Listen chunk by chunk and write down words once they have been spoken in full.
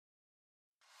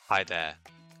Hi there,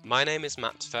 my name is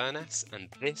Matt Furness and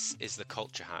this is The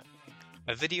Culture Hack,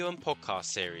 a video and podcast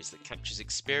series that captures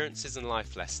experiences and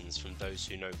life lessons from those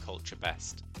who know culture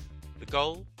best. The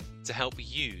goal? To help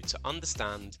you to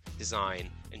understand, design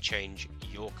and change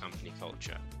your company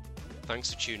culture.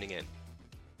 Thanks for tuning in.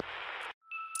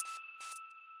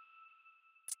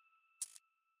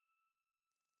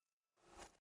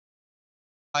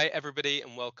 Hi everybody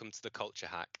and welcome to The Culture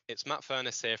Hack. It's Matt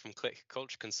Furness here from Click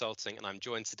Culture Consulting and I'm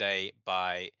joined today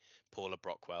by Paula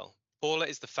Brockwell. Paula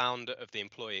is the founder of the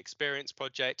Employee Experience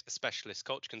Project, a specialist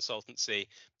culture consultancy.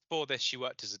 Before this, she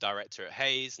worked as a director at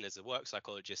Hays and as a work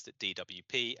psychologist at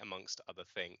DWP, amongst other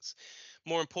things.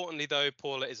 More importantly though,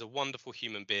 Paula is a wonderful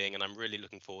human being and I'm really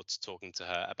looking forward to talking to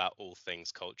her about all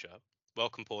things culture.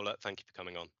 Welcome Paula, thank you for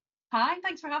coming on. Hi,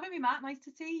 thanks for having me, Matt. Nice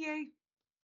to see you.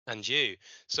 And you.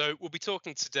 So we'll be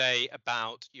talking today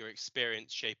about your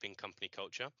experience shaping company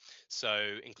culture.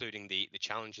 So including the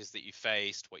challenges that you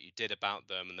faced, what you did about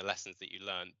them and the lessons that you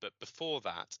learned. But before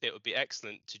that, it would be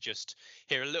excellent to just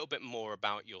hear a little bit more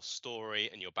about your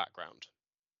story and your background.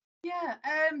 Yeah,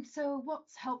 so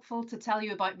what's helpful to tell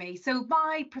you about me? So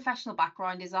my professional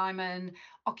background is I'm an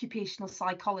occupational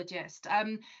psychologist.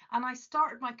 And I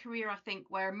started my career, I think,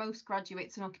 where most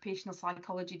graduates in occupational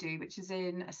psychology do, which is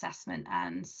in assessment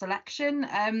and selection.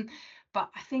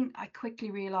 But I think I quickly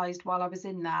realised while I was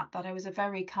in that I was a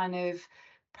very kind of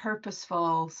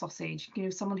purposeful sausage,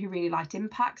 someone who really liked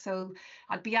impact. So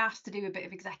I'd be asked to do a bit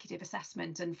of executive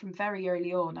assessment, and from very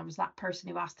early on I was that person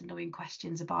who asked annoying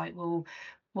questions about, well,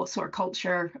 what sort of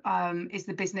culture is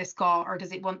the business got or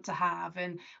does it want to have,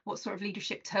 and what sort of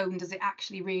leadership tone does it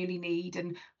actually really need,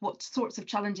 and what sorts of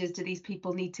challenges do these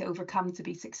people need to overcome to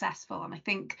be successful. And I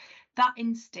think that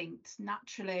instinct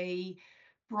naturally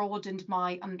broadened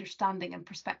my understanding and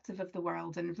perspective of the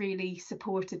world and really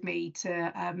supported me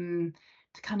to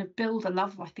kind of build a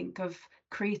love, I think, of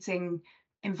creating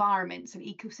environments and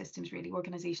ecosystems, really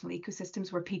organizational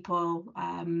ecosystems where people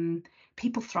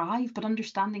thrive, but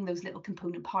understanding those little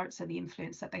component parts and the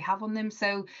influence that they have on them.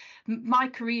 So my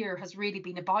career has really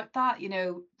been about that,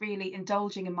 really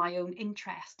indulging in my own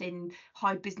interest in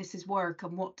how businesses work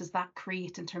and what does that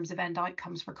create in terms of end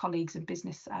outcomes for colleagues and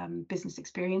business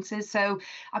experiences. So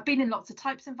I've been in lots of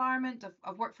types of environment.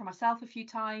 I've worked for myself a few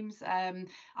times.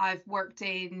 I've worked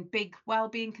in big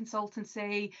wellbeing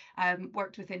consultancy,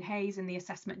 worked within Hays in the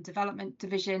assessment and development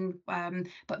division,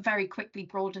 but very quickly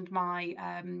broadened my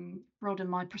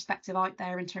perspective out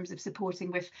there in terms of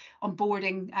supporting with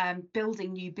onboarding,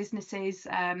 building new businesses,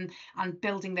 and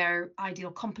building their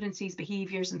ideal competencies,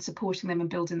 behaviours, and supporting them and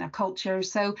building their culture.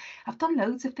 So I've done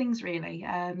loads of things really,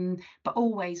 but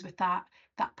always with that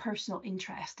personal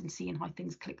interest in seeing how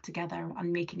things click together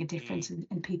and making a difference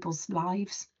in people's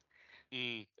lives.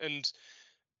 And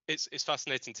it's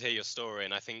fascinating to hear your story,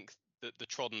 and I think that the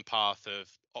trodden path of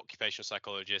occupational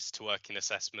psychologists to work in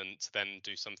assessment to then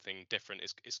do something different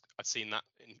is I've seen that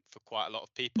for quite a lot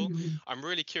of people. I'm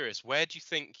really curious, where do you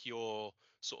think your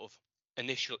sort of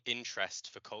initial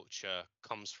interest for culture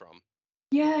comes from?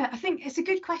 Yeah, I think it's a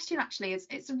good question, actually.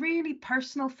 It's really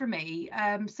personal for me.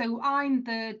 So I'm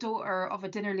the daughter of a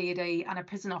dinner lady and a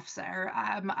prison officer.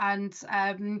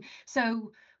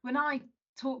 So when I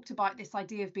talked about this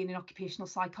idea of being an occupational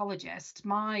psychologist,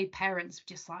 my parents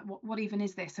were just like, what even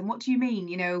is this? And what do you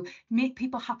mean, make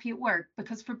people happy at work?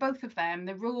 Because for both of them,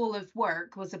 the role of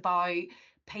work was about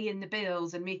paying the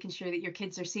bills and making sure that your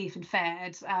kids are safe and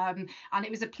fed, and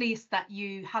it was a place that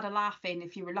you had a laugh in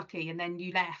if you were lucky, and then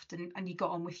you left and you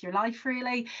got on with your life,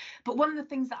 really. But one of the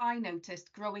things that I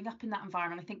noticed growing up in that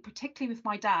environment, I think particularly with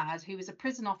my dad, who was a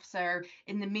prison officer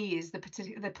in the Maze,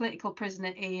 the political prison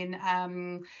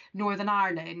in Northern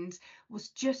Ireland, was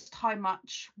just how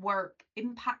much work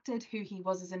impacted who he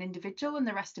was as an individual and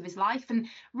the rest of his life. And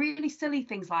really silly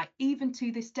things like, even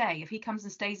to this day, if he comes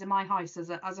and stays in my house as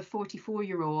a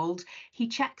 44-year-old, he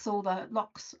checks all the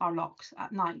locks are locked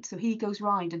at night. So he goes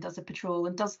round and does a patrol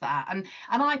and does that. And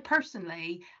I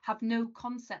personally have no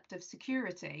concept of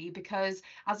security, because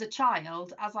as a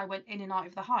child, as I went in and out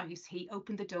of the house, he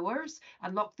opened the doors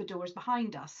and locked the doors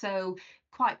behind us. So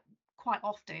quite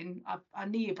often a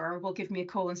neighbour will give me a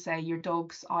call and say, your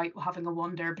dog's out having a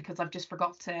wander because I've just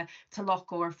forgot to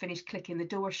lock or finish clicking the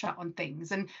door shut on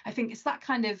things. And I think it's that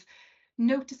kind of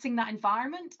noticing that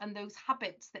environment and those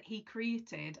habits that he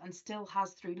created and still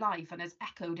has through life and has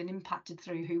echoed and impacted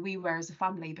through who we were as a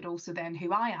family, but also then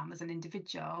who I am as an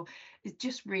individual, is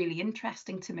just really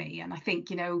interesting to me. And I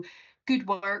think, good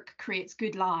work creates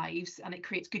good lives, and it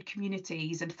creates good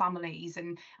communities and families.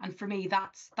 And for me,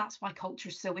 that's why culture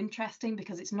is so interesting,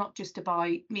 because it's not just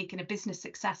about making a business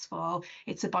successful,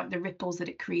 it's about the ripples that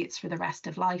it creates for the rest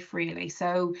of life, really.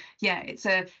 So yeah, it's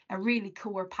a really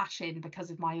core passion because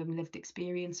of my own lived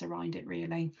experience around it,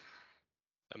 really.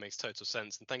 That makes total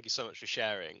sense, and thank you so much for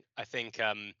sharing. I think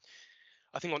on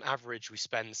average we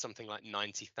spend something like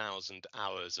 90,000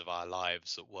 hours of our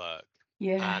lives at work,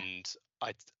 Yeah, and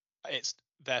I it's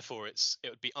therefore it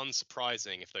would be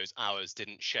unsurprising if those hours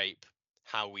didn't shape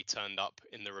how we turned up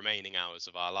in the remaining hours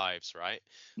of our lives, right?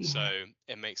 yeah. So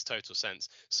it makes total sense.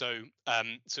 So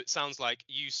so it sounds like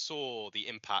you saw the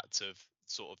impact of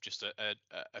sort of just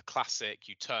a classic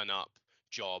you turn up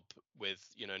job with,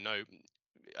 you know, no,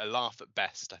 a laugh at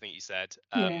best, I think you said,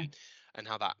 Yeah. and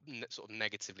how that sort of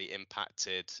negatively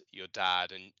impacted your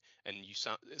dad, and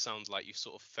it sounds like you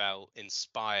sort of felt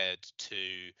inspired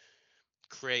to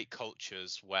create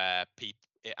cultures where people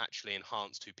it actually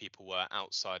enhanced who people were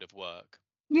outside of work.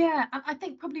 Yeah, and I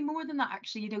think probably more than that,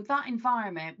 actually, that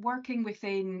environment, working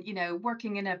within,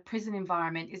 working in a prison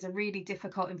environment is a really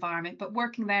difficult environment. But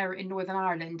working there in Northern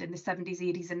Ireland in the 70s,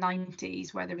 80s, and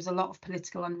 90s, where there was a lot of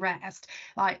political unrest,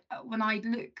 like when I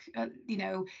look at,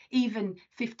 even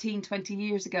 15, 20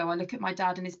 years ago, I look at my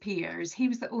dad and his peers, he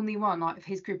was the only one out of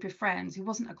his group of friends who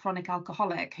wasn't a chronic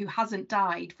alcoholic, who hasn't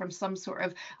died from some sort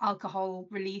of alcohol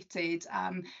related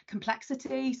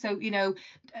complexity. So,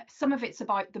 some of it's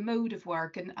about the mode of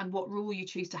work and what role you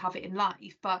choose to have it in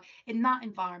life. But in that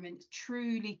environment,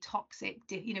 truly toxic,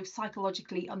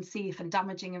 psychologically unsafe and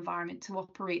damaging environment to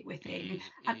operate within,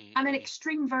 Mm, mm, and an mm,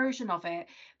 extreme version of it.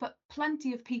 But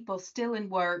plenty of people still in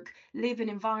work live in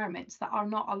environments that are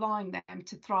not allowing them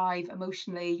to thrive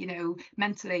emotionally,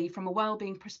 mentally, from a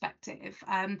well-being perspective.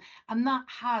 And that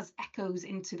has echoes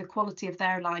into the quality of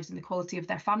their lives and the quality of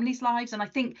their families' lives. And I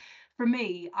think for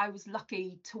me, I was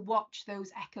lucky to watch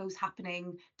those echoes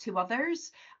happening to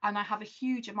others. And I have a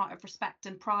huge amount of respect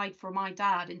and pride for my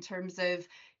dad in terms of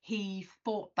he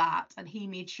fought that, and he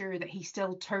made sure that he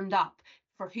still turned up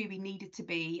for who he needed to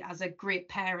be as a great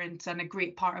parent and a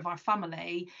great part of our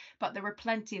family. But there were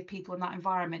plenty of people in that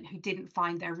environment who didn't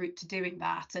find their route to doing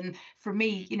that. And for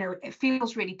me, mm. it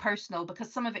feels really personal,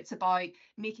 because some of it's about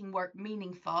making work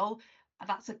meaningful.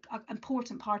 That's an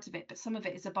important part of it, but some of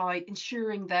it is about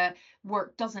ensuring that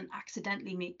work doesn't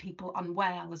accidentally make people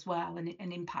unwell as well,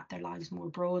 and impact their lives more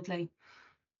broadly.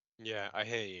 Yeah, I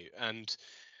hear you. And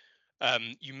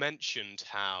you mentioned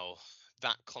how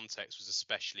that context was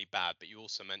especially bad, but you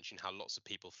also mentioned how lots of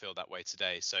people feel that way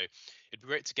today. So it'd be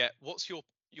great to get what's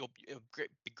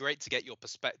be great to get your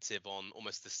perspective on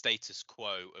almost the status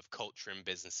quo of culture in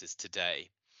businesses today.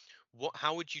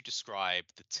 How would you describe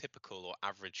the typical or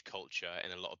average culture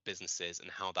in a lot of businesses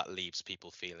and how that leaves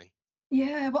people feeling?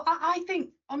 Yeah, well, I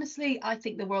think honestly, I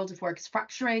think the world of work is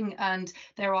fracturing, and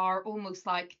there are almost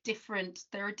like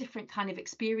there are different kind of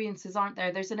experiences, aren't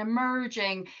there? There's an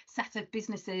emerging set of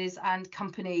businesses and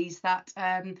companies that,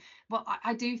 well,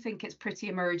 I do think it's pretty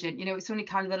emergent. It's only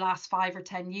kind of the last 5 or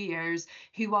 10 years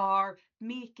who are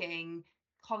making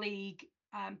colleague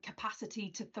capacity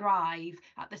to thrive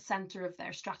at the center of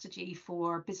their strategy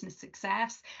for business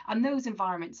success. And those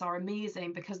environments are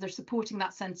amazing because they're supporting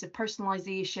that sense of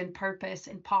personalization, purpose,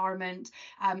 empowerment,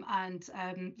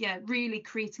 and yeah, really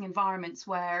creating environments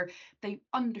where they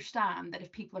understand that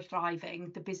if people are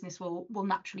thriving, the business will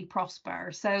naturally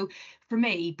prosper. So for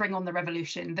me, bring on the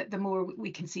revolution. That the more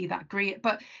we can see that, great.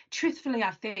 But truthfully,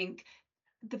 I think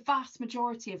the vast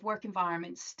majority of work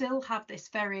environments still have this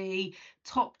very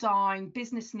top down,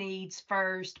 business needs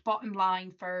first, bottom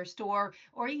line first, or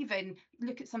even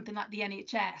look at something like the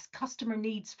NHS, customer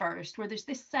needs first, where there's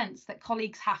this sense that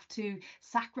colleagues have to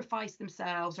sacrifice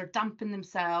themselves or dampen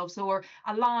themselves or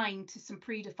align to some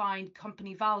predefined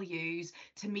company values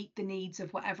to meet the needs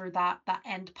of whatever that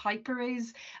end piper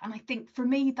is. And I think for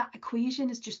me that equation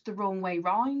is just the wrong way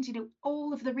round.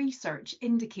 All of the research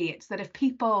indicates that if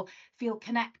people feel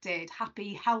connected,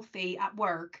 happy, healthy at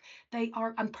work, they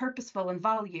are, and purposeful and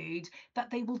valued, that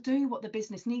they will do what the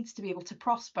business needs to be able to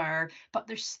prosper. But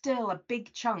there's still a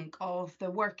big chunk of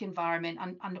the work environment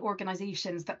and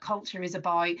organizations that culture is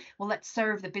about, well, let's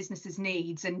serve the business's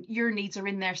needs, and your needs are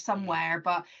in there Mm, somewhere,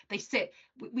 but they sit,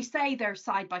 we say they're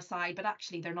side by side, but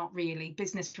actually they're not really.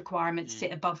 Business requirements mm,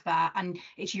 sit above that, and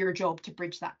it's your job to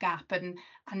bridge that gap. And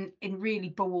in really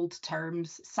bold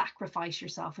terms, sacrifice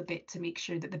yourself a bit to make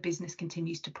sure that the business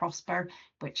continues to prosper,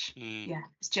 which, mm, yeah,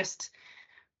 it's just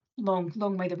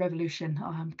long may the revolution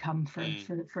come for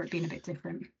mm. for it being a bit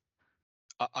different.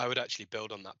 I would actually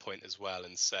build on that point as well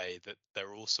and say that there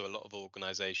are also a lot of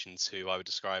organizations who I would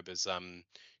describe as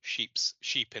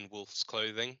sheep in wolf's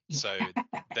clothing. So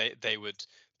they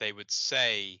would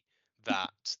say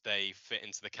that they fit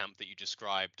into the camp that you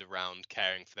described around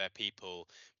caring for their people,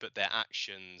 but their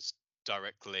actions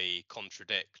directly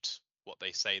contradict what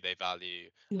they say they value,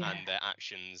 Yeah, and their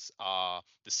actions are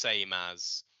the same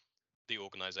as the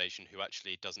organization who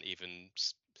actually doesn't even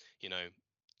you know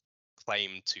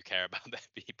claim to care about their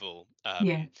people,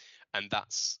 yeah, and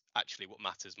that's actually what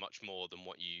matters much more than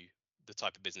the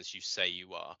type of business you say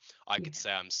you are. I could yeah.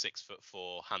 say I'm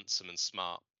 6'4", handsome and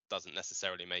smart, doesn't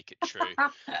necessarily make it true.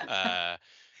 uh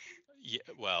yeah,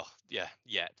 well, yeah,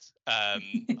 yet.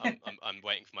 I'm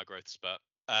waiting for my growth spurt.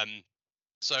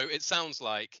 So it sounds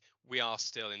like we are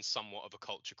still in somewhat of a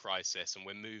culture crisis, and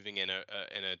we're moving in a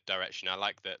direction. I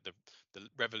like the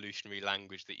revolutionary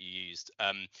language that you used.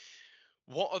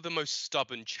 What are the most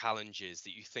stubborn challenges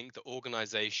that you think that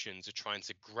organizations are trying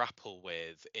to grapple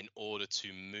with in order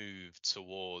to move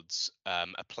towards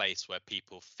a place where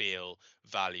people feel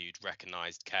valued,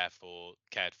 recognized, cared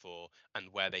for, and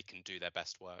where they can do their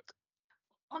best work?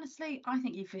 Honestly, I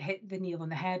think you've hit the nail on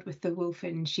the head with the wolf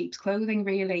in sheep's clothing,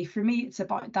 really. For me, it's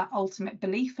about that ultimate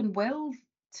belief and will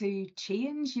to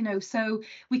change, So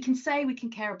we can say we can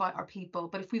care about our people,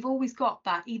 but if we've always got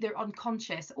that either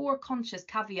unconscious or conscious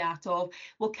caveat of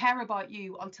we'll care about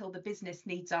you until the business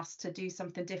needs us to do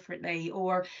something differently,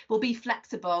 or we'll be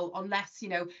flexible unless,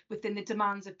 within the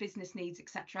demands of business needs,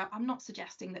 etc. I'm not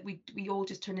suggesting that we all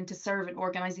just turn into servant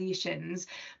organizations,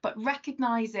 but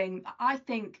recognizing, I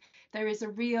think there is a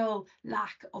real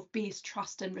lack of base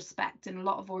trust and respect in a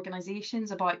lot of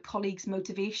organizations about colleagues'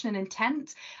 motivation and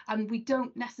intent. And we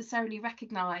don't necessarily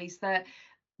recognize that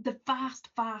the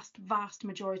vast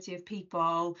majority of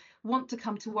people want to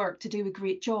come to work to do a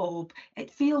great job. It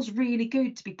feels really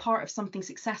good to be part of something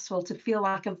successful, to feel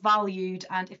like a valued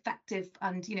and effective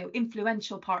and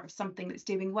influential part of something that's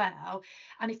doing well.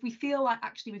 And if we feel like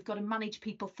actually we've got to manage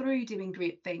people through doing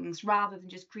great things rather than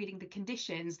just creating the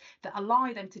conditions that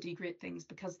allow them to do great things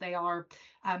because they are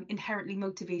inherently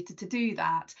motivated to do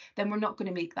that, then we're not going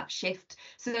to make that shift.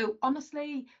 So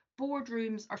honestly,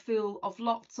 boardrooms are full of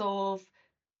lots of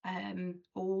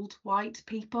old white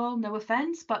people, no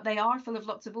offense, but they are full of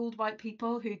lots of old white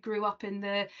people who grew up in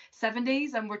the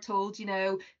 70s and were told,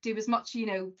 do as much,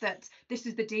 that this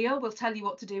is the deal, we'll tell you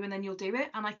what to do and then you'll do it.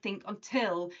 And I think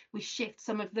until we shift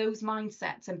some of those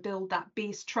mindsets and build that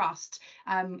base trust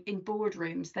in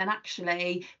boardrooms, then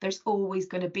actually there's always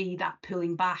going to be that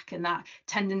pulling back and that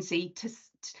tendency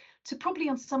to probably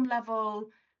on some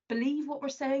level believe what we're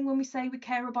saying when we say we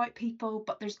care about people,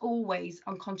 but there's always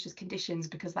unconscious conditions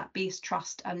because that base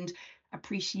trust and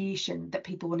appreciation that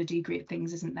people want to do great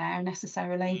things isn't there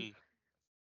necessarily.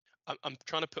 Mm. I'm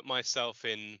trying to put myself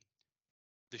in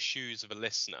the shoes of a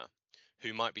listener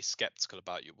who might be skeptical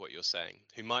about what you're saying,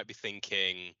 who might be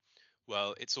thinking,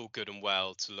 well, it's all good and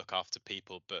well to look after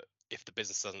people, but if the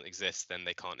business doesn't exist, then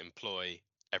they can't employ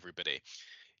everybody.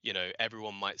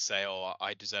 Everyone might say, oh,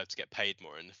 I deserve to get paid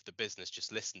more. And if the business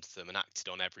just listened to them and acted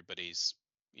on everybody's,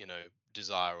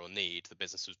 desire or need, the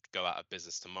business would go out of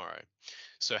business tomorrow.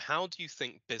 So how do you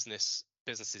think businesses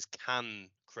can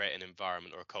create an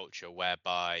environment or a culture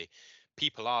whereby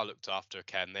people are looked after,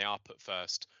 care, and they are put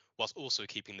first, whilst also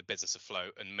keeping the business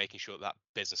afloat and making sure that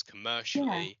business Yeah.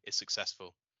 commercially is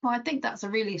successful? Well, I think that's a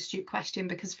really astute question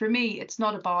because for me, it's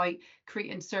not about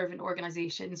creating servant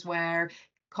organizations where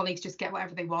colleagues just get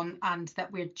whatever they want and that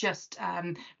we're just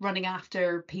running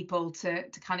after people to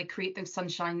kind of create those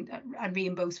sunshine and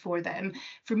rainbows for them.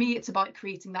 For me, it's about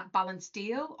creating that balanced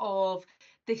deal of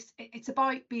this. It's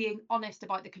about being honest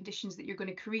about the conditions that you're going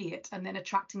to create and then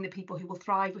attracting the people who will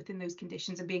thrive within those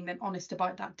conditions and being then honest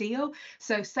about that deal.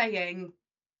 So saying,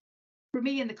 for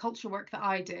me in the culture work that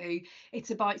I do,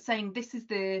 it's about saying this is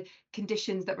the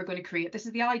conditions that we're going to create. This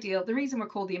is the ideal. The reason we're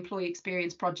called the Employee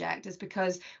Experience Project is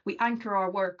because we anchor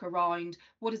our work around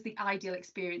what is the ideal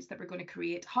experience that we're going to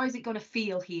create. How is it going to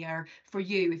feel here for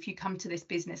you if you come to this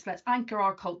business? Let's anchor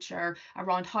our culture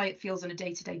around how it feels on a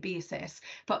day-to-day basis.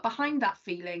 But behind that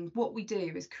feeling, what we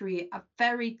do is create a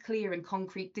very clear and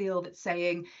concrete deal that's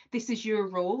saying this is your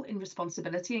role in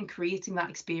responsibility in creating that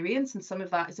experience. And some of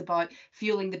that is about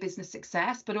fueling the business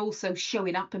success, but also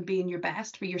showing up and being your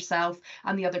best for yourself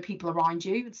and the other people around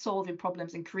you and solving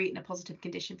problems and creating a positive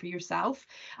condition for yourself.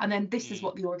 And then this is Mm,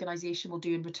 what the organization will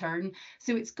do in return.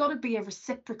 So it's got to be a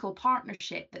reciprocal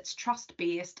partnership that's trust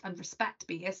based and respect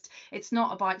based. It's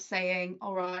not about saying,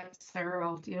 all right, sir,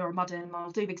 or madam,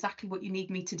 I'll do exactly what you need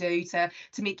me to do to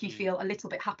make you mm, feel a little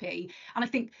bit happy. And I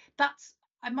think that's,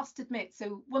 I must admit,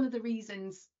 so one of the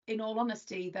reasons in all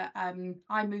honesty, that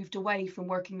I moved away from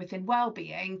working within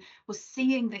wellbeing was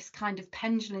seeing this kind of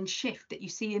pendulum shift that you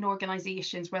see in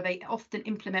organizations where they often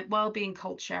implement wellbeing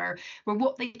culture, where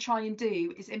what they try and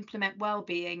do is implement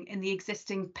wellbeing in the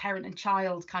existing parent and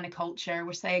child kind of culture.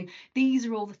 We're saying these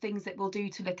are all the things that we'll do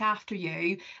to look after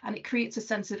you, and it creates a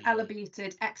sense of Mm,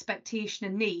 elevated expectation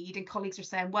and need. And colleagues are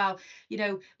saying, well, you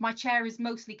know, my chair is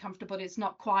mostly comfortable, it's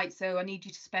not quite, so I need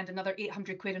you to spend another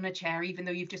 800 quid on a chair even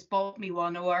though you've just bought me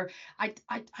one. Or I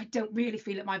don't really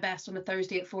feel at my best on a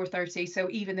Thursday at 4:30, so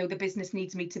even though the business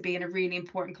needs me to be in a really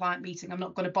important client meeting, I'm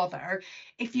not going to bother.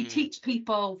 If you mm, teach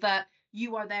people that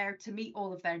you are there to meet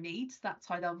all of their needs, that's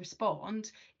how they'll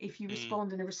respond. If you mm,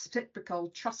 respond in a reciprocal,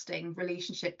 trusting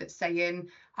relationship that's saying,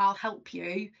 I'll help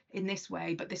you in this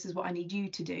way, but this is what I need you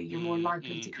to do, you're more mm,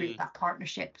 likely to mm, create mm. that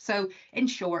partnership. So in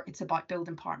short, it's about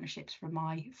building partnerships for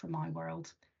my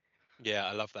world. Yeah,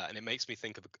 I love that. And it makes me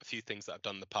think of a few things that I've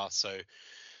done in the past. So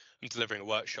I'm delivering a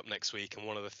workshop next week, and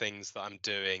one of the things that I'm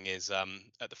doing is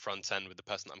at the front end with the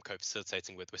person that I'm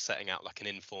co-facilitating with, we're setting out like an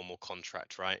informal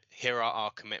contract, right? Here are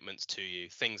our commitments to you.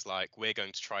 Things like we're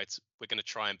going to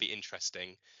try and be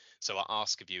interesting. So our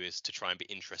ask of you is to try and be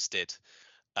interested.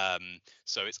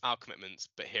 So it's our commitments,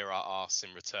 but here are our asks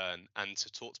in return, and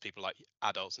to talk to people like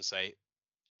adults and say,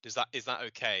 is that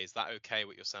okay? Is that okay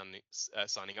what you're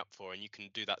signing up for? And you can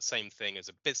do that same thing as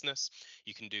a business.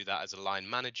 You can do that as a line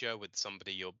manager with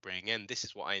somebody you're bringing in. This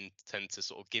is what I intend to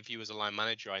sort of give you as a line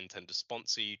manager. I intend to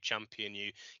sponsor you, champion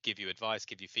you, give you advice,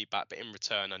 give you feedback. But in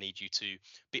return, I need you to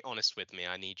be honest with me.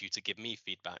 I need you to give me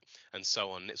feedback, and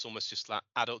so on. It's almost just that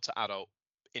adult to adult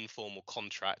informal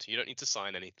contract. You don't need to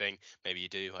sign anything. Maybe you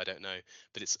do, I don't know.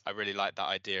 But I really like that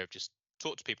idea of just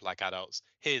talk to people like adults.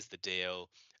 Here's the deal,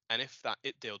 and if that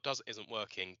deal isn't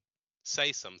working,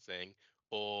 say something,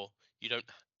 or you don't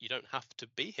you don't have to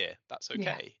be here. That's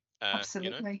Yeah, okay.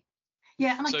 absolutely.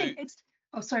 Yeah, and I So think it's,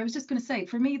 oh, sorry, I was just going to say,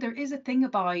 for me, there is a thing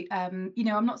about, you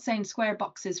know, I'm not saying square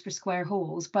boxes for square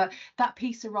holes, but that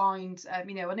piece around,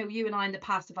 you know, I know you and I in the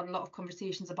past have had a lot of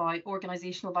conversations about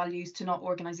organizational values to not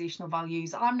organizational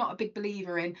values. I'm not a big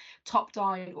believer in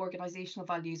top-down organizational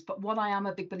values, but what I am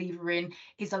a big believer in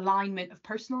is alignment of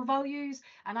personal values.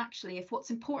 And actually, if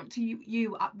what's important to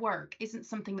you at work isn't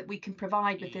something that we can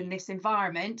provide within mm, this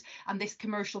environment and this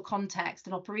commercial context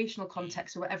and operational mm,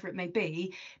 context or whatever it may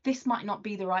be, this might not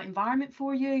be the right environment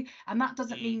for you. And that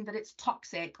doesn't mm, mean that it's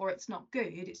toxic or it's not good.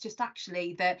 It's just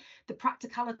actually that the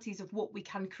practicalities of what we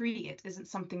can create isn't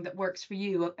something that works for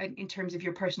you in terms of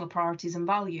your personal priorities and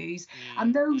values.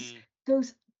 And mm,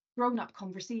 those grown-up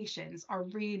conversations are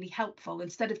really helpful.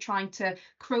 Instead of trying to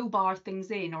crowbar things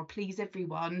in or please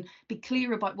everyone, be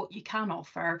clear about what you can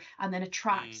offer, and then mm.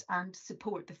 attract and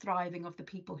support the thriving of the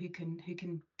people who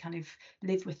can kind of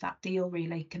live with that deal,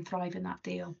 really can thrive in that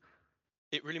deal.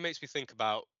 It really makes me think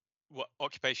about what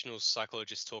occupational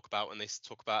psychologists talk about when they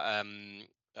talk about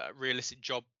realistic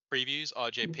job previews,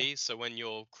 Yeah, RJPs. So when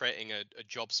you're creating a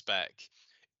job spec,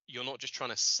 you're not just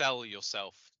trying to sell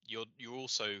yourself. You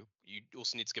also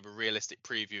need to give a realistic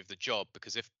preview of the job,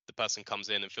 because if the person comes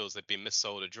in and feels they've been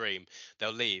missold a dream,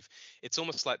 they'll leave. It's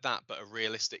almost like that, but a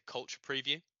realistic culture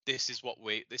preview. This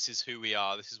is who we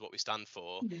are, this is what we stand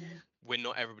for. yeah, We're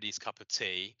not everybody's cup of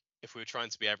tea. If we were trying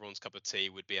to be everyone's cup of tea,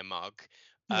 would be a mug.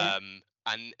 yeah,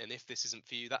 And if this isn't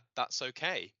for you, that's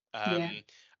okay. yeah,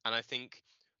 And I think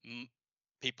m-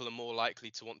 people are more likely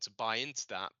to want to buy into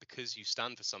that because you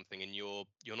stand for something, and you're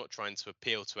not trying to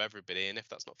appeal to everybody. And if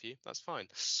that's not for you, that's fine.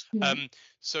 yeah,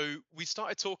 So we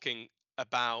started talking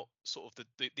about sort of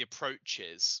the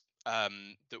approaches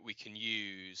that we can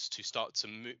use to start to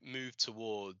move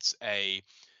towards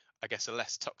I guess, a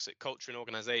less toxic culture in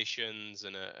organizations,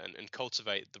 and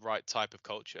cultivate the right type of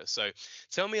culture. So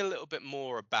tell me a little bit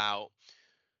more about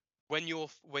when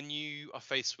you are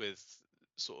faced with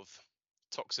sort of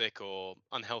toxic or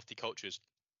unhealthy cultures,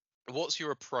 what's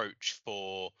your approach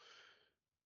for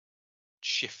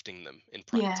shifting them in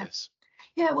yeah. practice?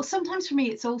 Yeah, well, sometimes for me,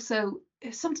 it's also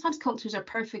sometimes cultures are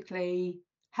perfectly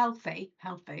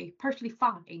perfectly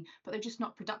fine, but they're just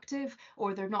not productive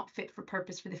or they're not fit for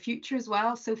purpose for the future as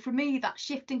well. So for me, that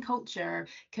shift in culture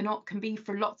can be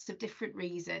for lots of different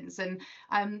reasons. And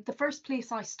the first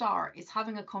place I start is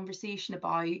having a conversation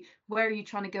about where are you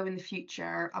trying to go in the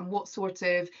future and what sort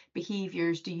of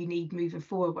behaviours do you need moving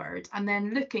forward, and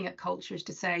then looking at cultures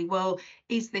to say, well,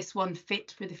 is this one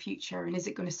fit for the future and is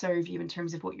it going to serve you in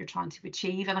terms of what you're trying to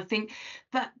achieve? And I think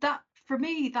that for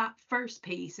me, that first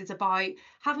piece is about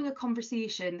having a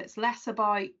conversation that's less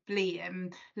about blame,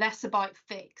 less about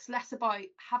fix, less about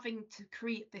having to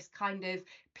create this kind of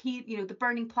pain, the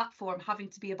burning platform having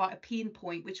to be about a pain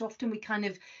point, which often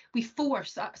we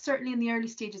force, certainly in the early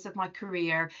stages of my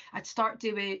career. I'd start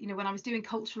doing, when I was doing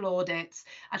cultural audits,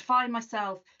 I'd find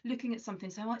myself looking at something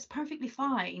saying, well, it's perfectly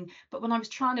fine. But when I was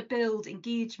trying to build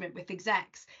engagement with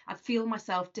execs, I'd feel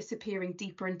myself disappearing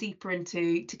deeper and deeper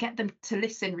into to get them to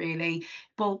listen, really.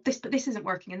 Well, this isn't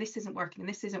working, and this isn't working, and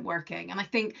this isn't working. And I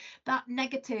think that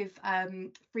negative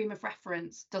frame of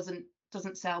reference doesn't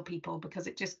sell people, because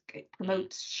it Mm.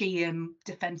 promotes shame,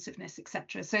 defensiveness,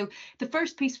 etc. So the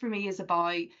first piece for me is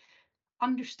about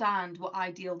understand what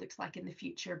ideal looks like in the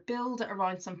future, build it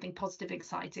around something positive,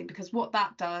 exciting, because what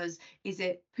that does is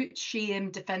it puts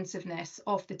shame, defensiveness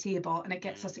off the table, and it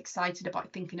gets Mm. us excited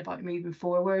about thinking about moving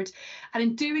forward. And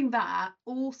in doing that,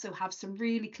 also have some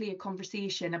really clear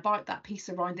conversation about that piece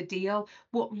around the deal.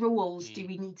 What roles do Mm.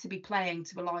 we need to be playing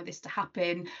to allow this to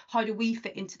happen? How do we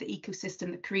fit into the ecosystem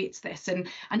that creates this? And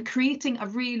creating a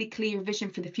really clear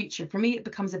vision for the future. For me, it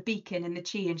becomes a beacon in the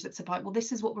change that's about, well,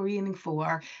 this is what we're aiming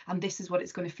for, and this is what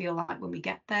it's going to feel like when we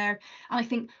get there. And I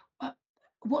think,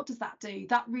 what does that do?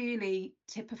 That really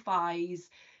typifies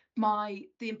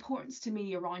the importance to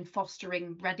me around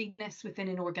fostering readiness within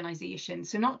an organization.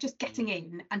 So not just getting Mm.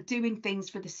 in and doing things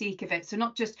for the sake of it, so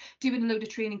not just doing a load of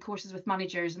training courses with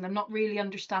managers and them not really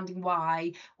understanding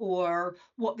why or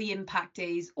what the impact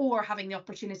is, or having the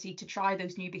opportunity to try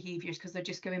those new behaviors because they're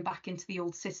just going back into the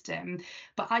old system.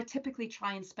 But I typically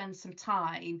try and spend some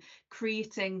time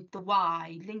creating the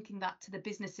why, linking that to the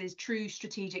business's true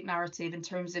strategic narrative in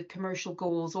terms of commercial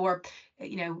goals. Or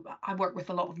I work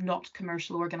with a lot of not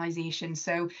commercial organizations,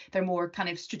 so they're more kind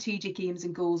of strategic aims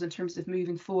and goals in terms of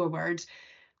moving forward.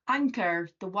 Anchor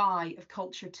the why of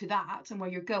culture to that and where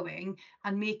you're going,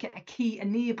 and make it a key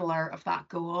enabler of that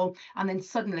goal. And then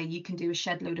suddenly you can do a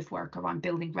shed load of work around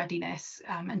building readiness,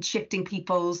 and shifting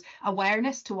people's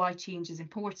awareness to why change is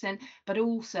important, but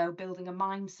also building a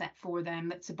mindset for them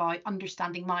that's about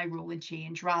understanding my role in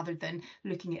change rather than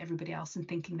looking at everybody else and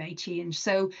thinking they change.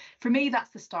 So for me, that's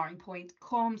the starting point: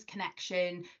 comms,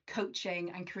 connection,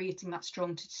 coaching, and creating that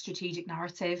strong strategic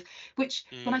narrative. Which,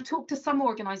 when I Mm. talk to some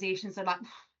organizations, they're like,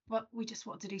 but we just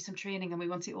want to do some training, and we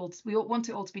want it all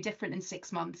to be different in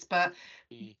 6 months. But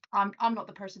Mm. I'm not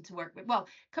the person to work with. Well,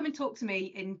 come and talk to me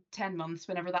in 10 months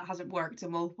whenever that hasn't worked,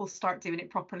 and we'll start doing it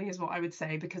properly, is what I would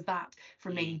say, because that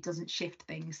for me Mm. doesn't shift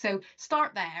things. So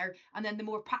start there, and then the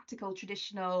more practical,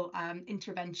 traditional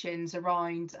interventions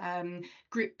around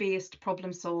group-based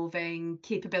problem solving,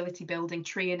 capability building,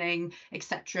 training,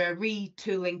 etc.,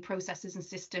 retooling processes and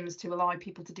systems to allow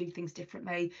people to do things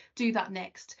differently. Do that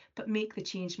next, but make the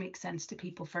change make sense to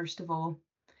people first of all.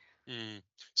 Mm.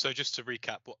 So just to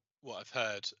recap what I've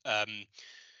heard,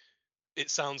 it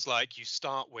sounds like you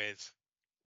start with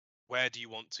where do you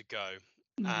want to go,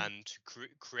 Mm, and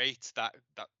create that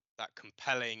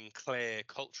compelling, clear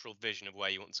cultural vision of where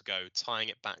you want to go, tying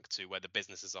it back to where the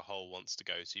business as a whole wants to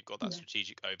go. So you've got that yeah.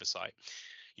 strategic oversight.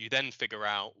 You then figure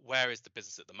out where is the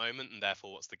business at the moment, and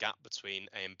therefore what's the gap between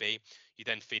A and B. You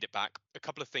then feed it back. A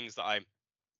couple of things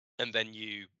and then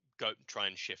you go try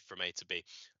and shift from A to B.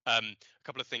 A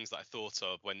couple of things that I thought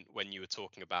of when you were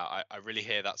talking about, I really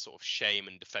hear that sort of shame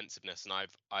and defensiveness, and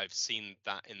I've seen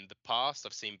that in the past.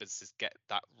 I've seen businesses get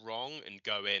that wrong and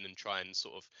go in and try and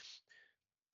sort of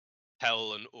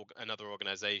tell another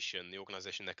organization, the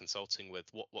organization they're consulting with,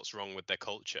 what's wrong with their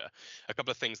culture. A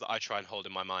couple of things that I try and hold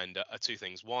in my mind are two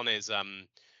things. One is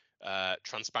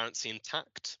transparency and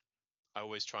tact. I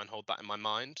always try and hold that in my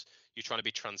mind. You're trying to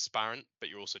be transparent, but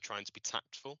you're also trying to be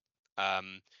tactful.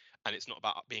 Um, and it's not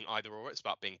about being either or, it's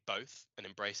about being both and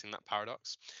embracing that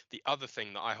paradox. The other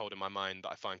thing that I hold in my mind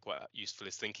that I find quite useful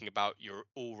is thinking about your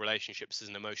all relationships as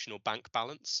an emotional bank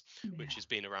balance, which Yeah. has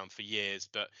been around for years,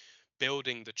 but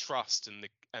building the trust and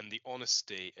the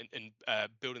honesty, and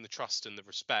building the trust and the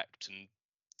respect, and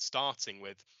starting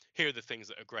with, here are the things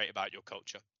that are great about your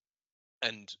culture,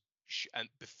 and and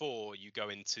before you go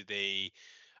into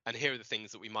and here are the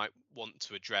things that we might want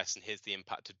to address, and here's the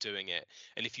impact of doing it.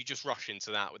 And if you just rush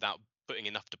into that without putting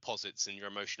enough deposits in your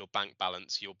emotional bank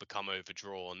balance, you'll become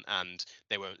overdrawn and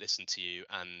they won't listen to you,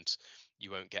 and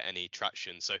you won't get any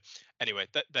traction. So anyway,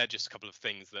 they're just a couple of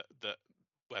things that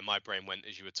where my brain went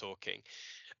as you were talking.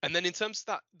 And then in terms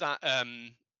of that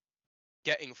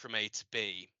getting from A to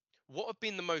B, what have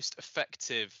been the most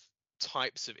effective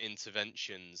types of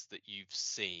interventions that you've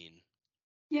seen?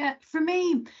 Yeah, for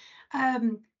me,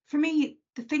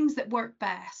 the things that work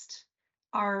best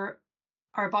are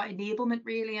about enablement,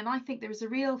 really. And I think there was a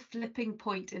real flipping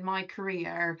point in my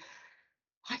career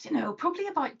I don't know, probably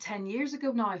about 10 years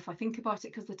ago now, if I think about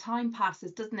it, because the time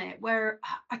passes, doesn't it? Where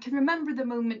I can remember the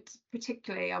moment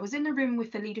particularly. I was in a room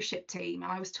with the leadership team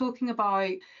and I was talking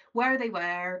about where they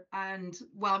were, and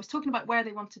well, I was talking about where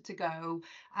they wanted to go.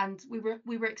 And we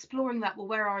were exploring that, well,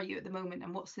 where are you at the moment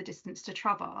and what's the distance to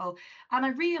travel? And I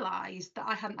realized that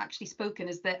I hadn't actually spoken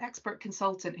as the expert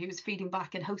consultant who was feeding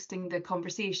back and hosting the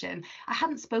conversation. I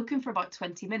hadn't spoken for about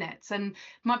 20 minutes. And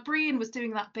my brain was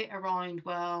doing that bit around,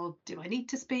 well, do I need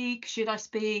to speak? Should I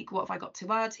speak? What have I got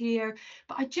to add here?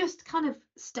 But I just kind of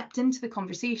stepped into the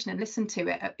conversation and listened to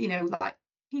it, like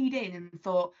keyed in and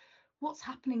thought, what's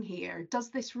happening here? Does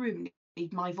this room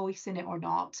need my voice in it or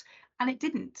not? And it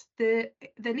didn't. The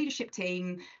leadership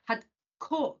team had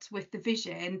caught with the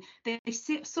vision. They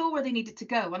saw where they needed to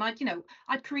go, and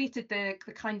I'd created the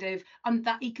kind of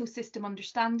that ecosystem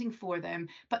understanding for them,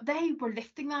 but they were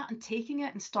lifting that and taking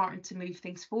it and starting to move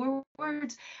things forward.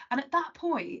 And at that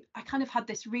point I kind of had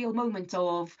this real moment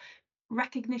of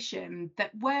recognition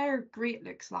that where great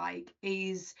looks like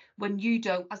is when you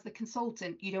don't, as the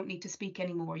consultant, you don't need to speak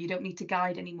anymore, you don't need to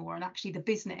guide anymore, and actually the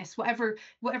business, whatever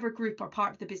group or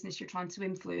part of the business you're trying to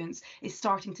influence, is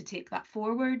starting to take that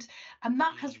forward. And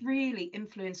that has Mm, really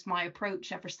influenced my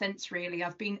approach ever since. Really,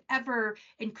 I've been ever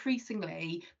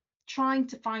increasingly trying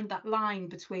to find that line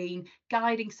between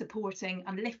guiding, supporting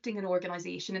and lifting an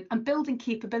organization, and building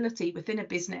capability within a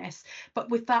business, but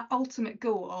with that ultimate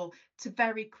goal to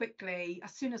very quickly,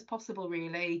 as soon as possible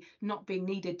really, not being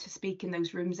needed to speak in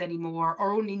those rooms anymore,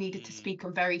 or only needed to mm, speak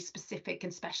on very specific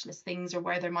and specialist things, or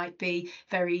where there might be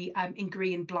very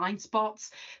ingrained blind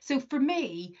spots. So for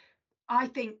me, I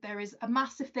think there is a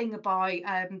massive thing about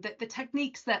the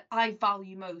techniques that I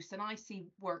value most and I see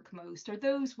work most are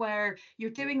those where you're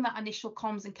doing that initial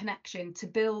comms and connection to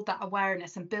build that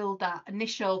awareness and build that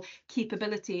initial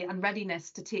capability and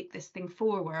readiness to take this thing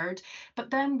forward. But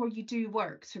then where you do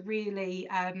work to really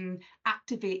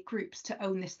activate groups to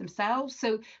own this themselves.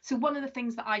 So one of the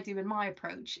things that I do in my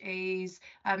approach is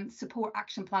support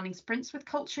action planning sprints with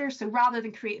culture. So rather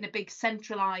than creating a big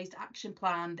centralized action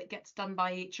plan that gets done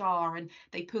by HR and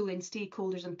they pull in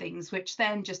stakeholders and things, which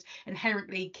then just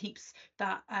inherently keeps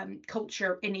that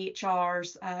culture in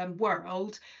HR's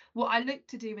world. What I look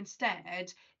to do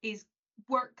instead is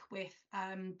work with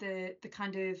the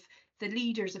kind of the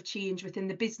leaders of change within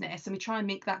the business, and we try and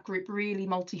make that group really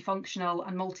multifunctional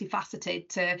and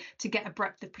multifaceted to get a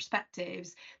breadth of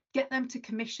perspectives, get them to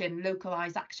commission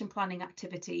localized action planning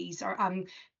activities, or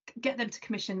get them to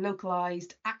commission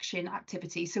localized action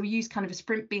activities. So we use kind of a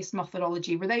sprint based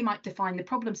methodology where they might define the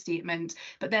problem statement,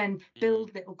 but then mm,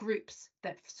 build little groups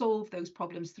that solve those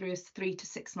problems through a 3 to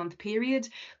 6 month period.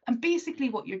 And basically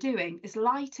mm, what you're doing is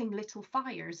lighting little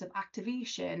fires of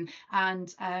activation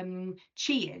and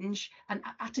change and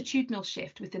mm, attitudinal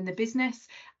shift within the business.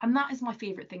 And that is my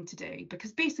favorite thing to do,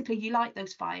 because basically you light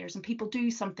those fires and people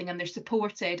do something and they're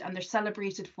supported and they're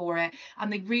celebrated for it,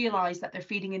 and they mm, realize that they're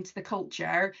feeding into the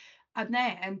culture, and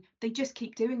then they just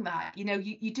keep doing that.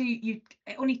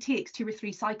 It only takes 2 or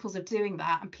 3 cycles of doing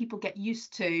that and people get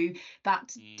used to that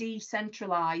mm,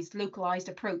 decentralized, localized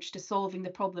approach to solving the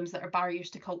problems that are barriers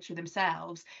to culture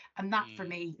themselves. And that for mm,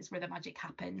 me is where the magic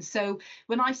happens. So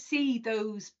when I see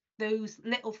those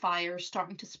little fires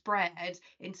starting to spread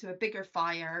into a bigger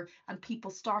fire and people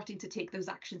starting to take those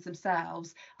actions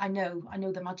themselves, I know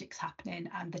the magic's happening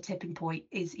and the tipping point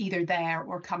is either there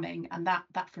or coming. And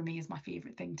that for me is my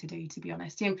favorite thing to do, to be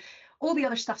honest. All the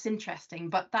other stuff's interesting,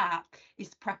 but that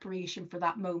is preparation for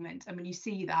that moment. And when you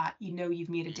see that, you've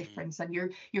made a mm, difference, and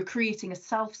you're creating a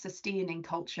self-sustaining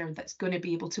culture that's going to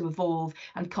be able to evolve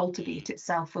and mm, cultivate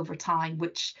itself over time,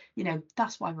 which,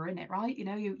 that's why we're in it, right?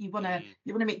 mm, You want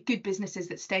to make good businesses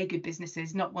that stay good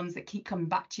businesses, not ones that keep coming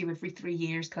back to you every 3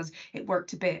 years because it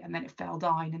worked a bit and then it fell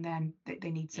down and then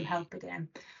they need some mm. help again.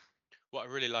 What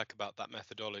I really like about that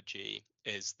methodology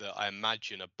is that I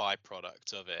imagine a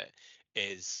byproduct of it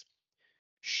is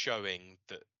showing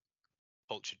that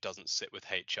culture doesn't sit with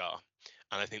HR.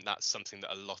 And I think that's something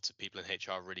that a lot of people in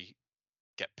HR really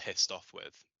get pissed off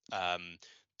with,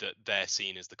 that they're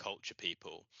seen as the culture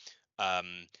people.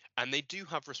 And they do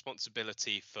have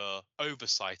responsibility for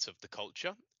oversight of the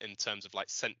culture in terms of like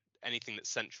anything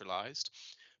that's centralized,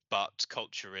 but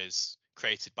culture is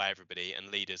created by everybody,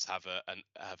 and leaders have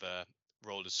a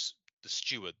role as the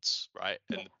stewards, right,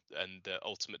 Yeah. and the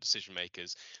ultimate decision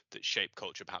makers that shape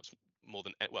culture, perhaps more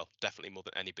than well, definitely more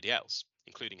than anybody else,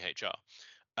 including HR.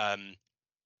 Um,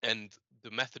 and the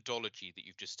methodology that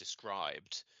you've just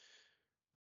described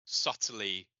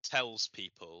subtly tells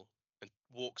people and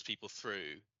walks people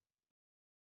through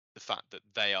the fact that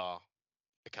they are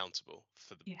accountable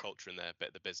for the Yeah. culture in their bit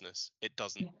of the business. It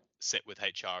doesn't Yeah. sit with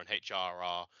HR, and HR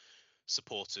are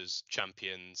supporters,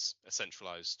 champions, a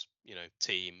centralized,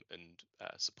 team and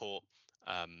support,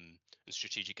 and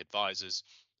strategic advisors.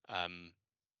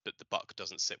 But the buck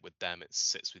doesn't sit with them; it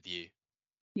sits with you.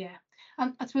 Yeah.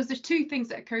 And I suppose there's two things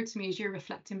that occurred to me as you're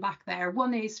reflecting back there.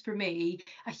 One is, for me,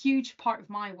 a huge part of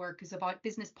my work is about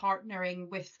business partnering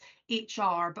with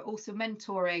HR, but also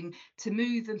mentoring to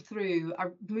move them through,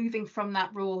 moving from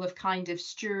that role of kind of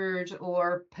steward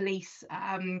or police,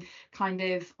 kind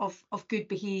of good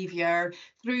behaviour,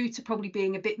 through to probably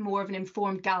being a bit more of an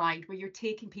informed guide, where you're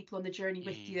taking people on the journey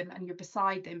with you and you're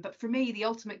beside them. But for me, the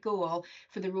ultimate goal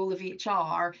for the role of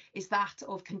HR is that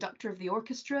of conductor of the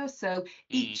orchestra. So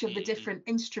each of the different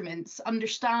instruments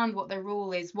understand what their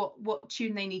role is, what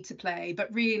tune they need to play,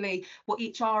 but really what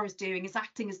HR is doing is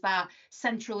acting as that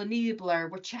central enabler.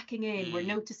 We're checking in, we're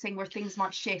noticing where things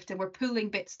might shift, and we're pulling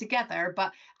bits together,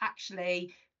 but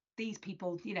actually these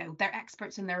people, they're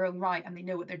experts in their own right and they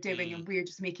know what they're doing, and we're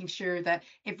just making sure that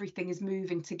everything is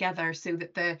moving together so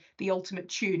that the ultimate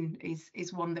tune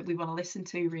is one that we want to listen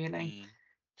to, really.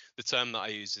 The term that I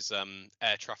use is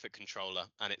air traffic controller,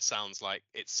 and it sounds like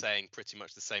it's saying pretty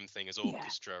much the same thing as Yeah,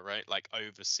 orchestra, right? Like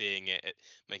overseeing it,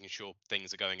 making sure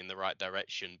things are going in the right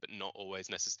direction, but not always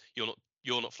necessary.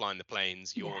 You're not flying the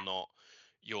planes. yeah,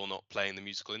 You're not playing the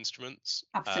musical instruments.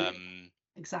 absolutely,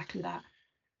 exactly that.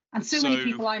 And so many So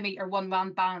people I meet are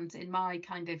one-man band in my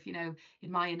kind of, in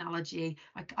my analogy.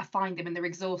 I find them and they're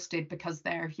exhausted because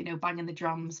they're, banging the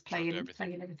drums, trying to do playing everything.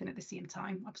 playing everything at the same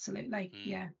time. Absolutely. Mm,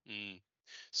 Yeah. mm.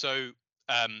 So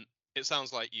it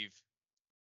sounds like you've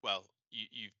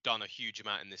done a huge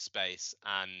amount in this space,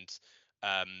 and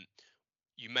um,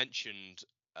 you mentioned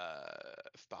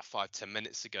about 5-10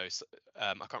 minutes ago,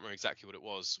 I can't remember exactly what it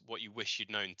was, what you wish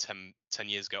you'd known 10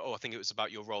 years ago. Oh, I think it was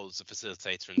about your role as a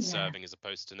facilitator and Yeah. serving, as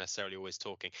opposed to necessarily always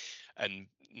talking, and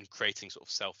creating sort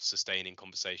of self-sustaining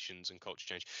conversations and culture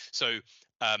change. So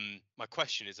my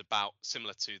question is about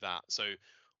similar to that. So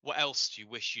what else do you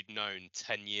wish you'd known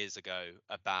 10 years ago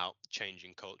about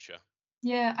changing culture?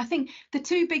 Yeah, I think the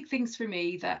two big things for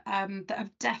me that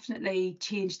have definitely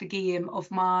changed the game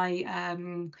of my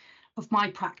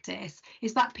practice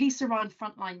is that piece around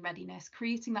frontline readiness,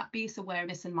 creating that base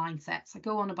awareness and mindsets. I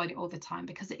go on about it all the time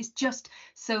because it is just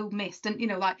so missed. And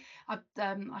like I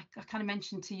kind of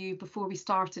mentioned to you before we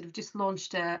started, I've just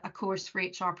launched a course for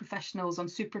HR professionals on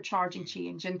supercharging Mm,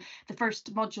 change, and the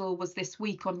first module was this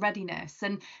week on readiness,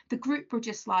 and the group were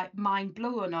just like mind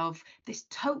blown of this.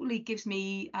 Totally gives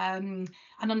me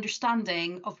an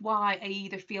understanding of why I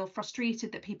either feel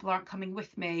frustrated that people aren't coming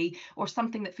with me, or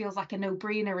something that feels like a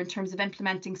no-brainer in terms of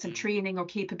implementing some mm, training or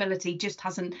capability just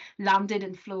hasn't landed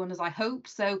and flown as I hope.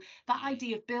 So that mm,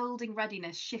 idea of building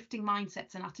readiness, shifting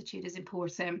mindsets and attitude is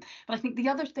important. But I think the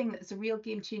other thing that's a real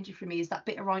game changer for me is that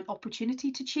bit around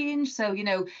opportunity to change. So,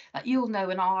 that you'll know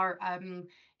in our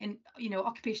in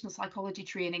occupational psychology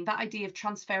training, that idea of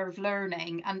transfer of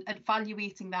learning and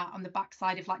evaluating that on the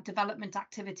backside of like development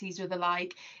activities or the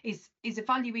like is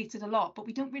evaluated a lot, but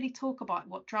we don't really talk about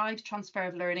what drives transfer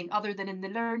of learning other than in the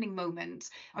learning moment,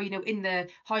 or in the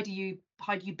how do you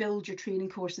build your training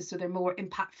courses so they're more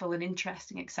impactful and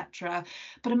interesting, etc.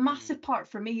 But a mm, massive part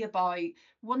for me about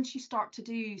once you start to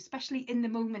do, especially in the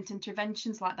moment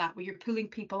interventions like that, where you're pulling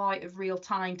people out of real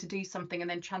time to do something and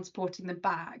then transporting them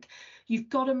back, you've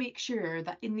got to make sure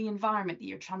that in the environment that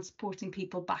you're transporting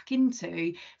people back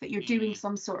into, that you're doing mm,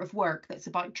 some sort of work that's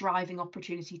about driving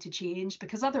opportunity to change,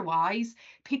 because otherwise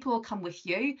people will come with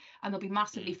you and they'll be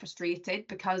massively mm, frustrated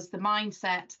because the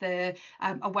mindset, the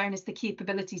awareness, the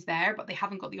capabilities there, but they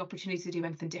haven't got the opportunity to do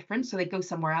anything different, so they go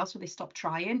somewhere else or they stop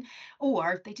trying,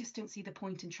 or they just don't see the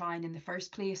point in trying in the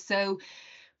first place. So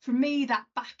for me, that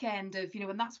back end of,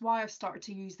 and that's why I've started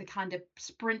to use the kind of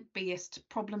sprint based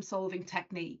problem solving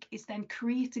technique, is then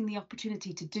creating the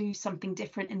opportunity to do something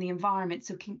different in the environment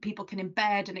so people can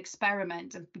embed and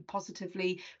experiment and be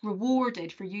positively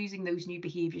rewarded for using those new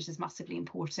behaviors is massively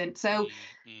important. So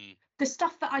mm, mm, the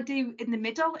stuff that I do in the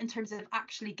middle in terms of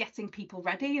actually getting people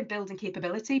ready and building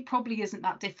capability probably isn't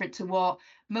that different to what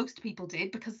most people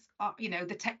did, because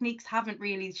the techniques haven't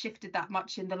really shifted that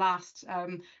much in the last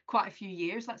quite a few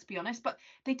years, let's be honest, but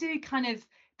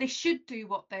they should do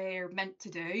what they're meant to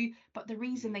do, but the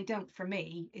reason mm, they don't for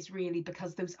me is really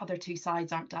because those other two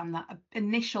sides aren't done. That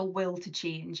initial will to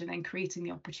change and then creating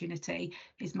the opportunity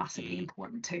is massively mm.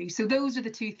 important too. So those are the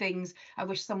two things I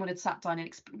wish someone had sat down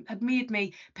and had made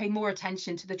me pay more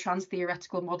attention to the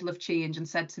trans-theoretical model of change and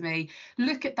said to me,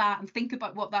 look at that and think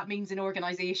about what that means in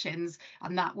organizations,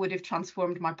 and that would have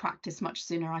transformed my practice much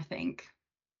sooner, I think.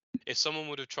 If someone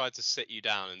would have tried to sit you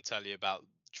down and tell you about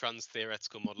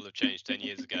trans-theoretical model of change 10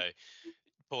 years ago,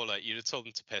 Paula, you'd have told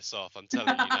them to piss off. I'm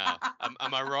telling you now.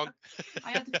 Am I wrong?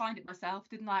 I had to find it myself,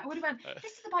 didn't I? I would have went, Uh,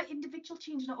 this is about individual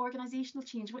change, not organisational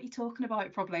change. What are you talking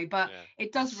about, probably? But yeah.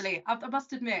 it does relate. I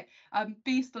must admit,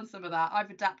 based on some of that,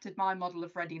 I've adapted my model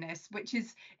of readiness, which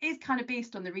is kind of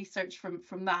based on the research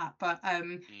from that. But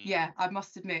Mm, yeah, I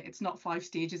must admit, it's not 5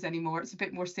 stages anymore. It's a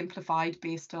bit more simplified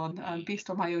based on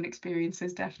mm. my own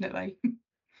experiences, definitely.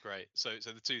 Great. So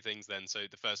the two things then. So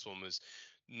the first one was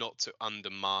not to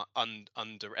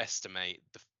underestimate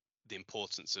the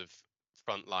importance of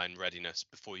frontline readiness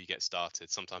before you get started.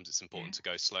 Sometimes it's Yeah, important to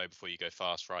go slow before you go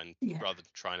fast, right? yeah, Rather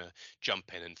than trying to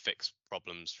jump in and fix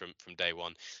problems from day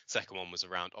one. Second one was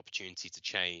around opportunity to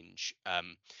change.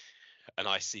 And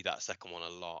I see that second one a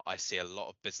lot. I see a lot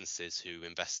of businesses who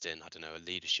invest in, I don't know, a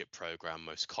leadership program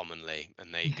most commonly,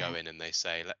 and they yeah, go in and they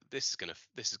say, this is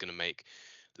gonna make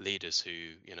leaders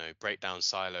who, break down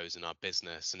silos in our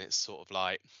business. And it's sort of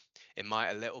like, it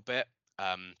might a little bit,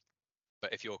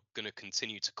 but if you're going to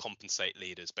continue to compensate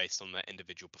leaders based on their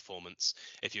individual performance,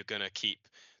 if you're going to keep,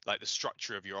 like, the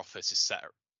structure of your office is set,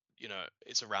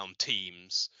 it's around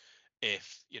teams,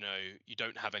 if you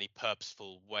don't have any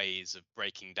purposeful ways of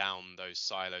breaking down those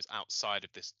silos outside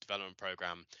of this development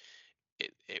program,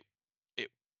 it it it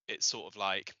it's sort of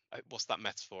like, what's that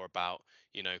metaphor about,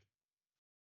 you know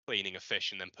cleaning a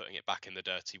fish and then putting it back in the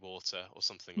dirty water, or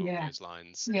something along yeah, those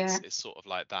lines. it's yeah, it's sort of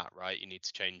like that, right? You need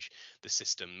to change the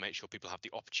system, make sure people have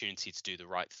the opportunity to do the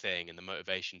right thing and the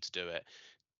motivation to do it,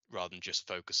 rather than just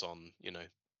focus on,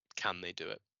 can they do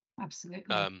it.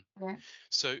 absolutely. um Yeah.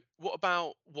 so what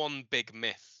about one big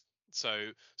myth,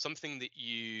 so something that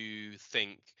you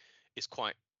think is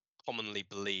quite commonly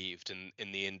believed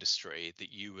in the industry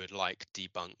that you would like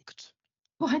debunked?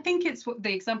 Well, I think it's what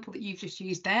the example that you've just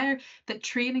used there, that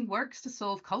training works to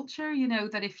solve culture,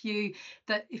 that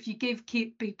if you give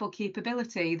people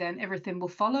capability, then everything will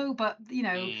follow. But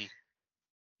Mm,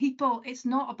 people, it's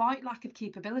not about lack of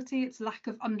capability, it's lack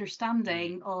of mm,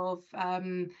 understanding of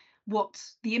what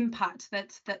the impact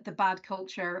that the bad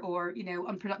culture or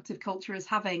unproductive culture is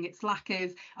having. It's lack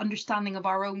of understanding of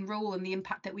our own role and the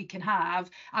impact that we can have,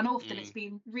 and often it's mm,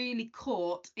 been really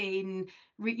caught in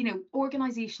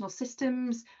organizational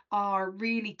systems are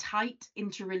really tight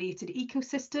interrelated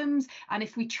ecosystems, and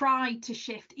if we try to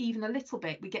shift even a little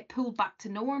bit, we get pulled back to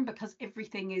norm because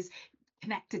everything is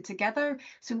connected together.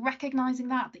 So recognizing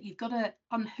that you've got to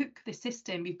unhook the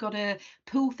system, you've got to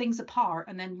pull things apart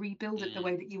and then rebuild it the mm,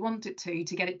 way that you want it to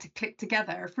get it to click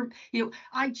together. From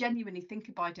I genuinely think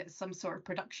about it as some sort of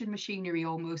production machinery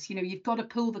almost. You've got to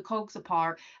pull the cogs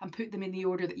apart and put them in the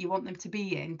order that you want them to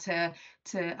be in to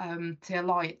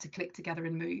allow it to click together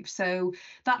and move. So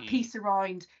that mm, piece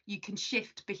around, you can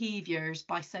shift behaviors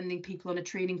by sending people on a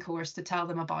training course to tell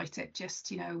them about it,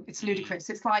 just it's mm, ludicrous.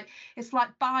 It's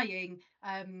like buying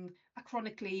a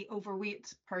chronically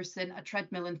overweight person a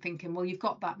treadmill and thinking, well, you've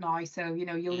got that now, so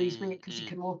you'll lose mm, weight because you mm.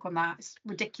 can walk on that. It's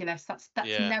ridiculous. That's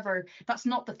Yeah. never, that's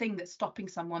not the thing that's stopping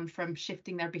someone from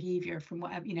shifting their behavior from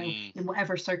whatever, Mm, in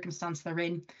whatever circumstance they're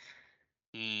in.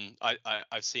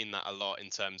 I've seen that a lot in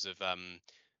terms of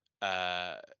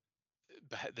uh,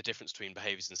 the difference between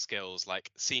behaviors and skills.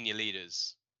 Like, senior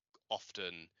leaders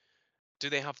often, do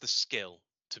they have the skill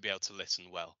to be able to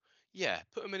listen well? Yeah,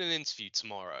 put them in an interview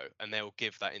tomorrow and they will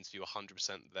give that interview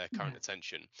 100% of their Yeah, current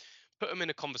attention. Put them in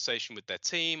a conversation with their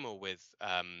team, or with,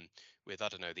 I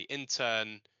don't know, the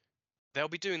intern. They'll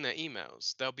be doing their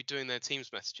emails, they'll be doing their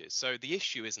teams messages. So the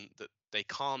issue isn't that they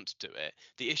can't do it,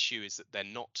 the issue is that they're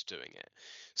not doing it.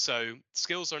 So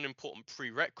skills are an important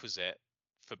prerequisite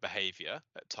for behavior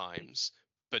at times,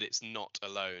 but it's not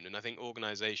alone. And I think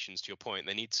organizations, to your point,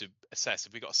 they need to assess,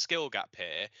 if we got a skill gap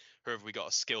here, or have we got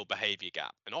a skill behavior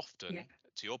gap? And yeah, often,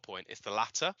 to your point, it's the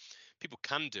latter. People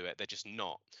can do it, they're just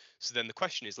not. So then the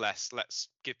question is less, let's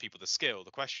give people the skill.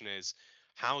 The question is,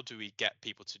 how do we get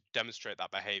people to demonstrate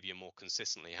that behavior more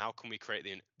consistently? How can we create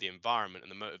the environment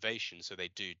and the motivation so they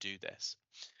do this?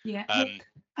 yeah. Well, Um,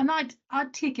 and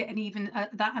I'd take it and even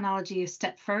that analogy a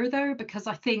step further, because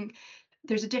I think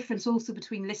there's a difference also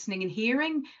between listening and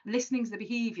hearing. Listening's the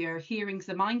behavior, hearing's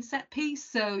the mindset piece.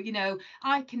 So,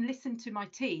 I can listen to my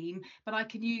team, but I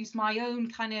can use my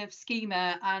own kind of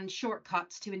schema and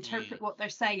shortcuts to mm, interpret what they're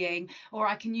saying, or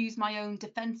I can use my own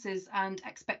defenses and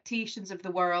expectations of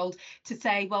the world to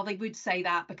say, well, they would say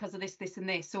that because of this, this, and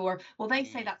this, or, well, they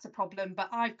say mm, that's a problem, but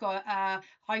I've got a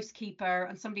housekeeper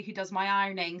and somebody who does my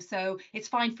ironing, so it's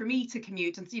fine for me to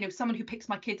commute. And, someone who picks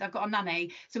my kids, I've got a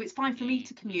nanny, so it's fine for me mm,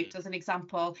 to mm, commute, as an example.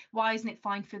 example, why isn't it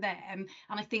fine for them?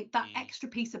 And I think that extra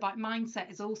piece about mindset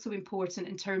is also important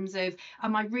in terms of,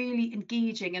 am I really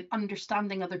engaging and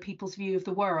understanding other people's view of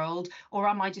the world, or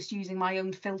am I just using my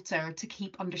own filter to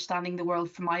keep understanding the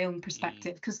world from my own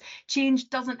perspective? Because change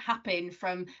doesn't happen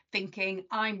from thinking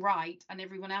I'm right and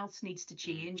everyone else needs to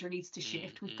change or needs to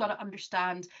shift. We've got to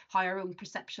understand how our own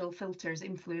perceptual filters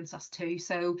influence us too.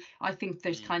 So I think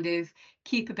there's kind of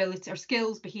capability or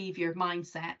skills, behavior,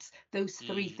 mindset. Those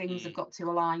three things have got to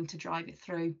align to drive it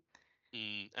through.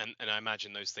 And I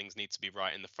imagine those things need to be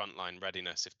right in the frontline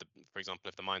readiness. If for example,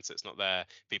 if the mindset's not there,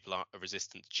 people are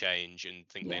resistant to change and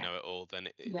think they know it all, then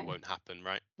it won't happen,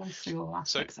 right? Runs through all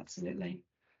aspects, absolutely.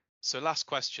 So last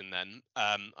question then.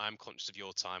 I'm conscious of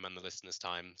your time and the listeners'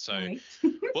 time. So Right.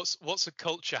 what's a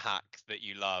culture hack that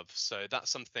you love? So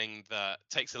that's something that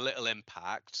takes a little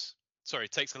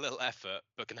effort,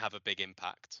 but can have a big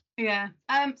impact. Yeah.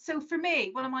 So for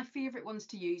me, one of my favorite ones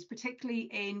to use, particularly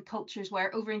in cultures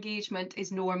where over engagement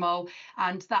is normal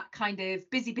and that kind of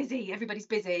busy, everybody's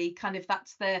busy, kind of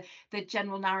that's the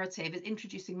general narrative, is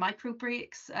introducing micro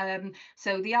breaks.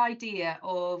 So the idea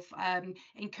of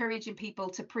encouraging people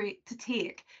to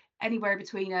take anywhere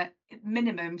between a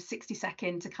minimum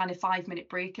 60-second to kind of 5-minute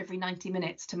break every 90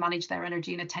 minutes to manage their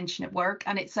energy and attention at work.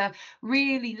 And it's a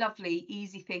really lovely,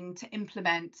 easy thing to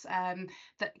implement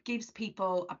that gives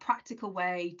people a practical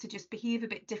way to just behave a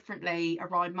bit differently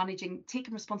around managing,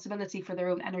 taking responsibility for their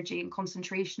own energy and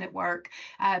concentration at work,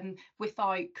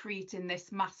 without creating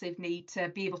this massive need to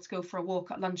be able to go for a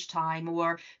walk at lunchtime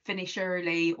or finish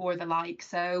early or the like.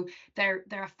 So they're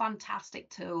a fantastic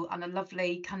tool and a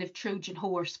lovely kind of Trojan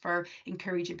horse for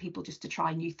encouraging people just to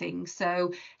try new things.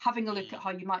 So having a look at how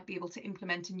you might be able to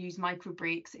implement and use micro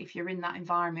breaks if you're in that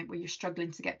environment where you're struggling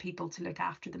to get people to look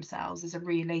after themselves is a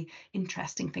really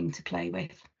interesting thing to play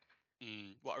with.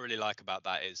 What I really like about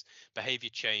that is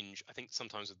behavior change. I think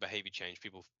sometimes with behavior change,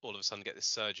 people all of a sudden get this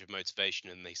surge of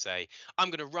motivation and they say, I'm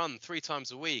going to run 3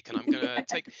 times a week and I'm going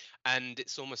to and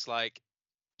it's almost like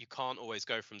you can't always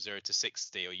go from 0 to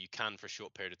 60, or you can for a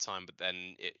short period of time, but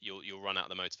then you'll run out of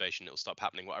the motivation. It'll stop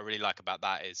happening. What I really like about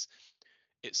that is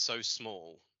it's so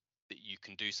small that you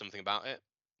can do something about it.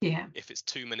 Yeah. If it's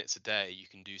 2 minutes a day, you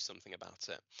can do something about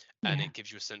it, and Yeah. it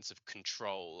gives you a sense of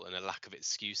control and a lack of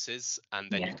excuses, and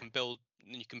then Yeah. you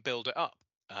can build it up.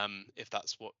 If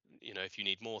that's what if you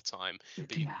need more time,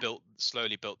 but you've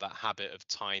slowly built that habit of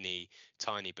tiny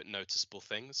but noticeable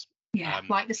things. Yeah,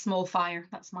 like the small fire.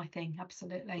 That's my thing.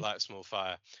 Absolutely. Like small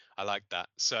fire. I like that.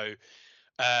 So,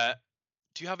 uh,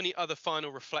 do you have any other final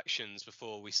reflections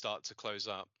before we start to close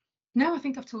up? No, I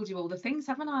think I've told you all the things,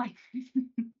 haven't I?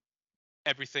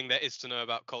 Everything there is to know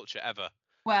about culture ever.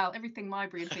 Well, everything my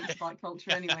brain thinks about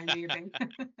culture anyway, maybe.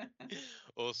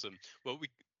 Awesome. Well,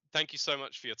 thank you so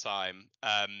much for your time.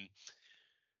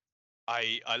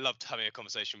 I loved having a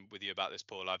conversation with you about this,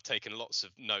 Paul. I've taken lots of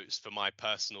notes for my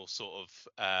personal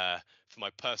for my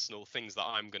personal things that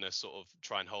I'm going to sort of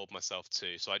try and hold myself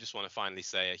to. So I just want to finally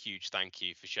say a huge thank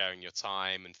you for sharing your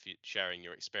time and for sharing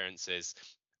your experiences.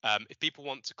 If people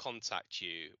want to contact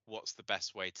you, what's the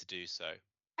best way to do so?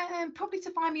 Probably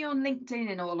to find me on LinkedIn,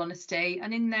 in all honesty,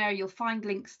 and in there you'll find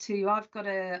links to. I've got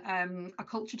a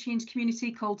culture change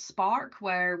community called Spark,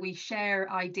 where we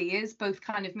share ideas, both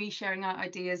kind of me sharing out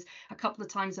ideas a couple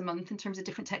of times a month in terms of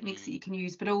different techniques that you can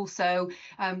use, but also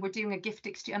we're doing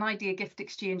an idea gift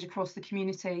exchange across the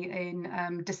community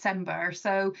in December.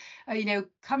 So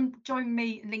come join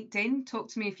me on LinkedIn, talk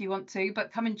to me if you want to,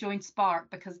 but come and join Spark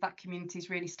because that community is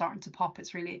really starting to pop.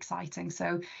 It's really exciting.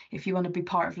 So if you want to be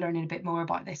part of learning a bit more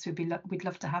about this, we'd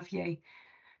love to have you.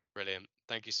 Brilliant.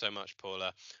 Thank you so much,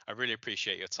 Paula. I really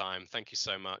appreciate your time. Thank you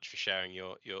so much for sharing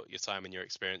your time and your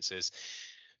experiences.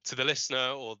 To the listener,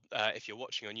 or if you're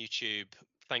watching on YouTube,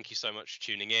 thank you so much for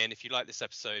tuning in. If you like this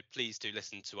episode, please do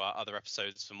listen to our other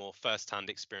episodes for more first-hand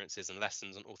experiences and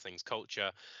lessons on all things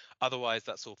culture. Otherwise,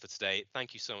 that's all for today.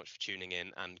 Thank you so much for tuning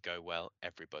in, and go well,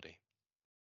 everybody.